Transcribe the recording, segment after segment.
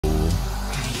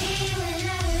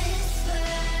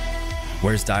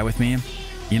Where's Die With Me?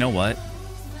 You know what?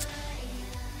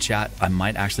 Chat, I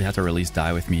might actually have to release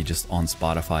Die With Me just on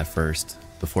Spotify first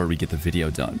before we get the video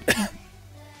done.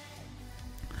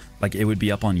 Like, it would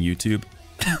be up on YouTube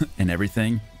and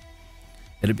everything.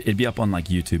 It'd be up on like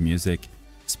YouTube Music,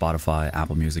 Spotify,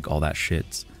 Apple Music, all that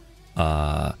shit.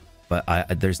 But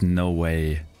there's no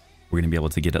way we're gonna be able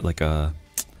to get it like the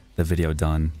video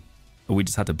done. We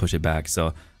just have to push it back.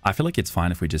 So I feel like it's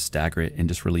fine if we just stagger it and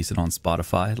just release it on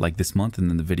Spotify like this month, and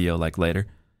then the video like later,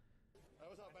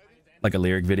 like a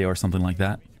lyric video or something like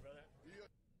that.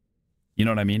 You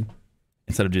know what I mean?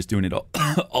 Instead of just doing it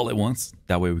all at once.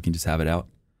 That way we can just have it out.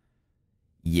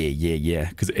 Yeah.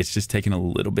 Because it's just taking a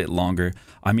little bit longer.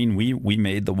 I mean, we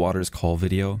made the Waters Call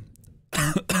video,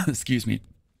 excuse me,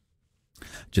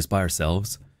 just by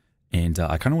ourselves. And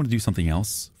I kind of want to do something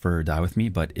else for Die With Me,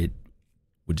 but it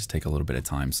would just take a little bit of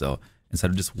time. So instead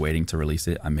of just waiting to release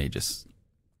it, I may just,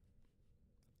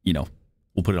 you know,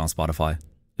 we'll put it on Spotify.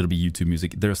 It'll be YouTube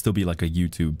Music. There'll still be like a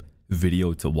YouTube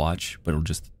video to watch, but it'll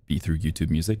just be through YouTube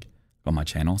Music on my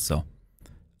channel. So,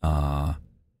 yeah,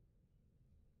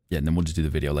 and then we'll just do the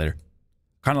video later.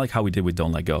 Kind of like how we did with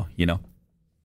Don't Let Go, you know?